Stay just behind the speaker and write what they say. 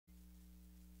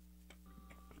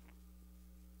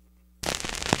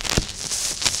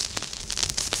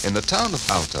In the town of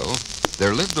Alto,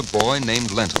 there lived a boy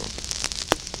named Lentil.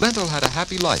 Lentil had a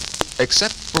happy life,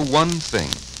 except for one thing.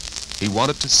 He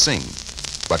wanted to sing,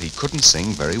 but he couldn't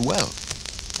sing very well.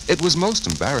 It was most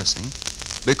embarrassing,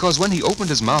 because when he opened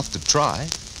his mouth to try,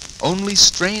 only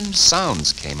strange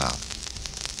sounds came out.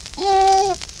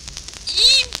 Ooh,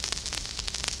 eep.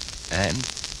 And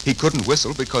he couldn't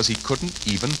whistle because he couldn't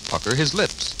even pucker his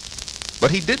lips. But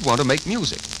he did want to make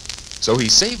music, so he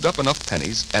saved up enough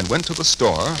pennies and went to the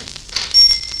store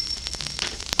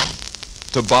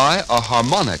to buy a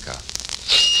harmonica.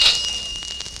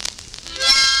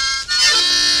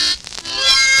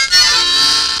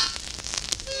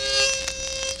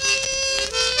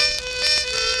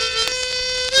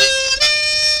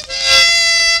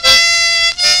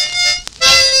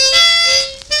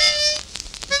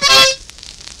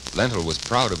 Lentil was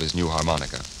proud of his new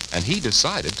harmonica, and he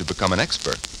decided to become an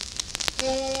expert.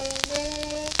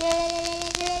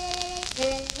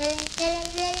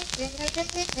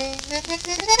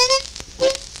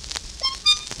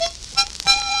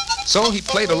 So he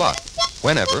played a lot,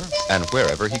 whenever and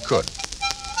wherever he could.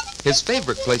 His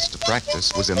favorite place to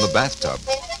practice was in the bathtub,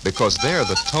 because there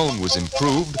the tone was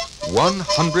improved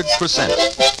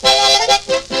 100%.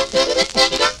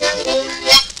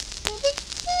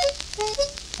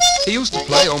 He used to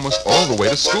play almost all the way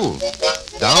to school,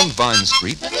 down Vine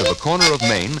Street to the corner of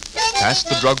Main, past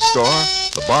the drugstore,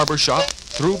 the barber shop,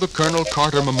 through the Colonel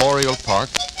Carter Memorial Park,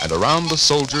 and around the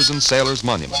Soldiers and Sailors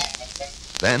Monument.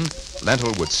 Then,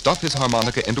 Lentil would stuff his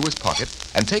harmonica into his pocket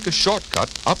and take a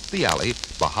shortcut up the alley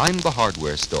behind the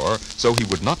hardware store so he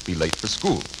would not be late for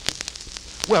school.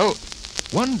 Well,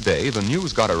 one day the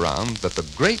news got around that the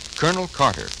great Colonel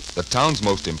Carter, the town's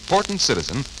most important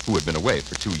citizen, who had been away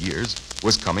for 2 years,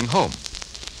 was coming home.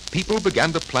 People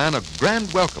began to plan a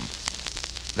grand welcome.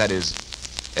 That is,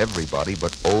 everybody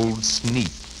but Old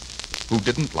Sneap, who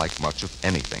didn't like much of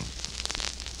anything.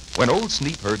 When Old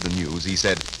Sneap heard the news, he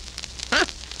said, "Huh,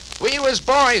 we was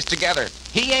boys together.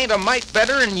 He ain't a mite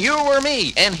better than you or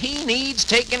me, and he needs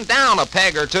taking down a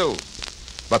peg or two."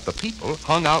 But the people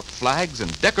hung out flags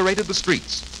and decorated the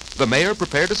streets. The mayor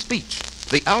prepared a speech.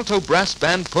 The alto brass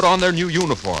band put on their new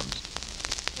uniforms.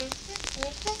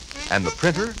 And the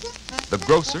printer, the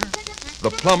grocer,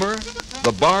 the plumber,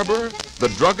 the barber, the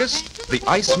druggist, the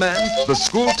iceman, the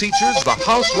school teachers, the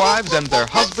housewives, and their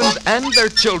husbands and their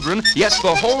children, yes,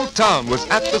 the whole town was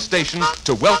at the station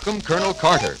to welcome Colonel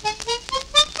Carter.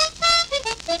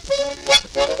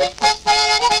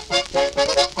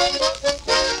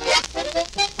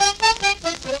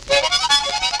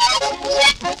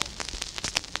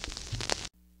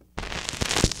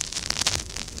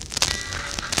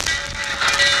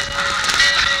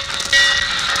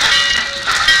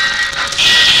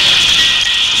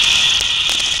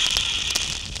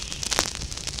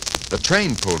 The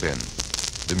train pulled in.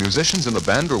 The musicians in the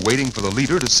band were waiting for the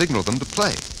leader to signal them to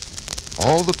play.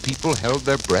 All the people held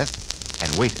their breath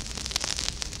and waited.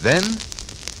 Then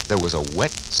there was a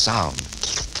wet sound.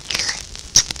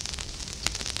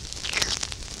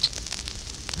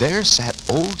 There sat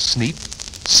Old Sneap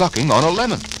sucking on a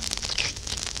lemon.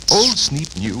 Old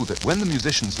Sneap knew that when the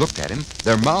musicians looked at him,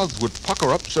 their mouths would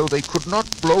pucker up so they could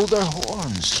not blow their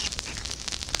horns.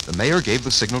 The mayor gave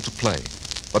the signal to play,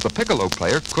 but the piccolo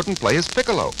player couldn't play his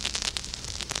piccolo.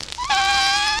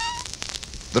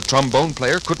 The trombone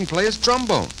player couldn't play his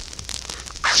trombone.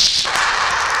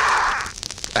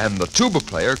 And the tuba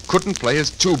player couldn't play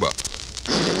his tuba,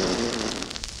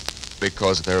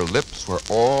 because their lips were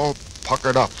all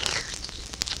puckered up.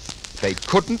 They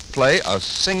couldn't play a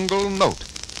single note.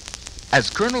 As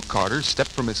Colonel Carter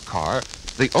stepped from his car,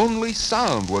 the only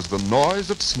sound was the noise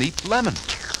of Sneap's lemon.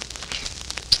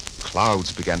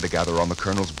 Clouds began to gather on the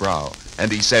colonel's brow,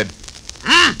 and he said,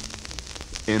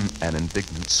 in an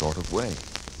indignant sort of way.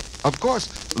 Of course,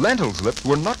 Lentil's lips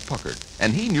were not puckered,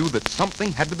 and he knew that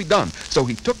something had to be done, so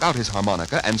he took out his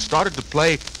harmonica and started to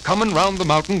play "Comin' Round the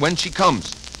Mountain When She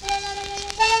Comes."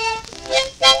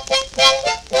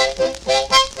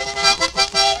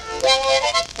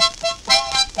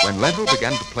 When Lentil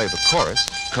began to play the chorus,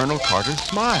 Colonel Carter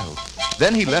smiled.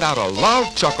 Then he let out a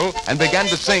loud chuckle and began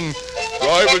to sing,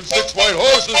 "Driving 6 white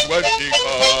horses when she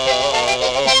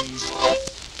comes."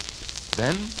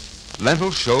 Then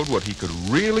Lentil showed what he could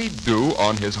really do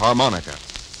on his harmonica.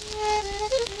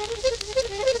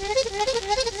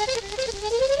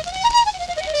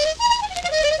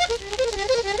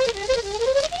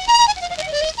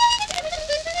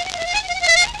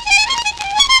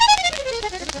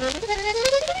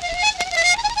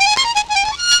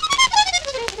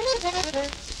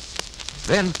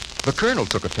 Then the colonel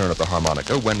took a turn at the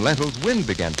harmonica when Lentil's wind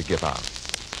began to give out.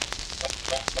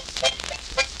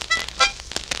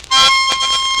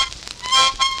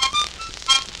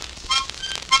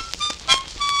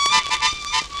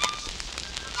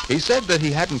 He said that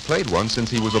he hadn't played one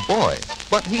since he was a boy,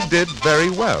 but he did very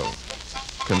well,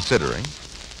 considering.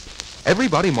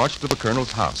 Everybody marched to the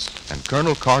Colonel's house, and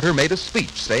Colonel Carter made a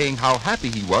speech saying how happy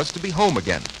he was to be home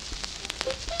again.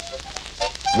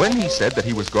 When he said that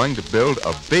he was going to build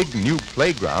a big new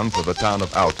playground for the town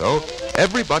of Alto,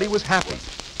 everybody was happy,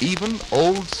 even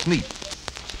old Sneap.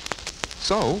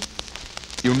 So,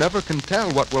 you never can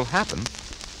tell what will happen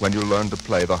when you learn to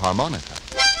play the harmonica.